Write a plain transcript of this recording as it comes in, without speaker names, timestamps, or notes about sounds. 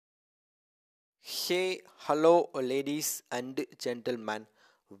Hey, hello, ladies and gentlemen.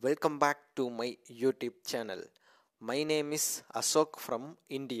 Welcome back to my YouTube channel. My name is Ashok from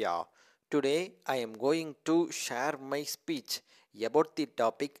India. Today, I am going to share my speech about the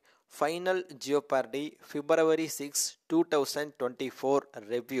topic Final Jeopardy February 6, 2024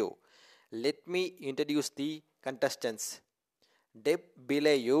 review. Let me introduce the contestants. Deb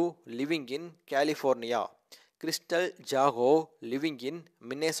Bileyu living in California. Crystal Jago living in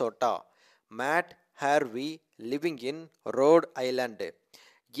Minnesota. Matt Harvey living in Rhode Island.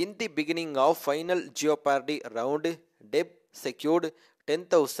 In the beginning of final Jeopardy round, Deb secured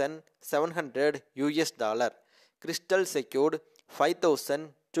 10,700 US dollar. Crystal secured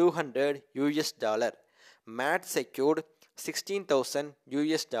 5,200 US dollar. Matt secured 16,000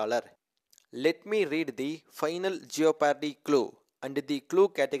 US dollar. Let me read the final Jeopardy clue, and the clue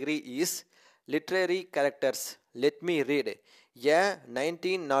category is literary characters. Let me read. A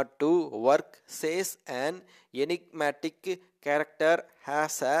 1902 work says an enigmatic character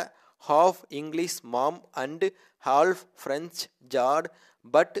has a half English mom and half French dad,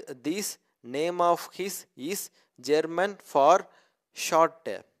 but this name of his is German for short.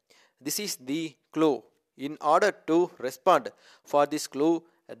 This is the clue. In order to respond for this clue,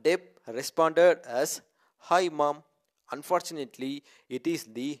 Deb responded as, "Hi mom." Unfortunately, it is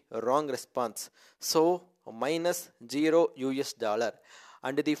the wrong response. So, minus 0 US dollar.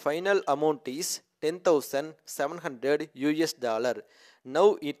 And the final amount is 10,700 US dollar.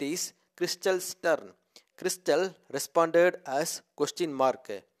 Now it is Crystal's turn. Crystal responded as question mark.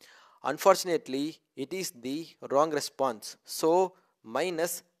 Unfortunately, it is the wrong response. So,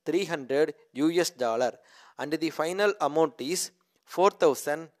 minus 300 US dollar. And the final amount is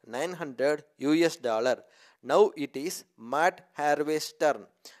 4,900 US dollar. Now it is Matt Harvey's turn.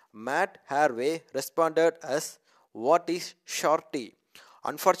 Matt Harvey responded as, "What is shorty?"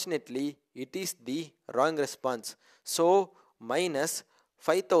 Unfortunately, it is the wrong response. So, minus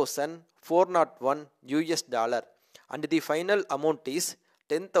 5,401 US dollar. And the final amount is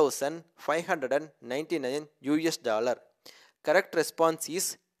 10,599 US dollar. Correct response is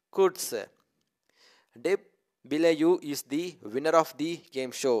goods. Deb Bileyu is the winner of the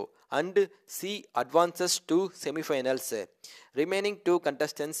game show and she advances to semifinals. Remaining two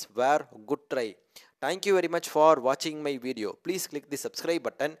contestants were good try. Thank you very much for watching my video. Please click the subscribe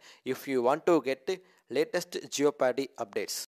button if you want to get latest Jeopardy updates.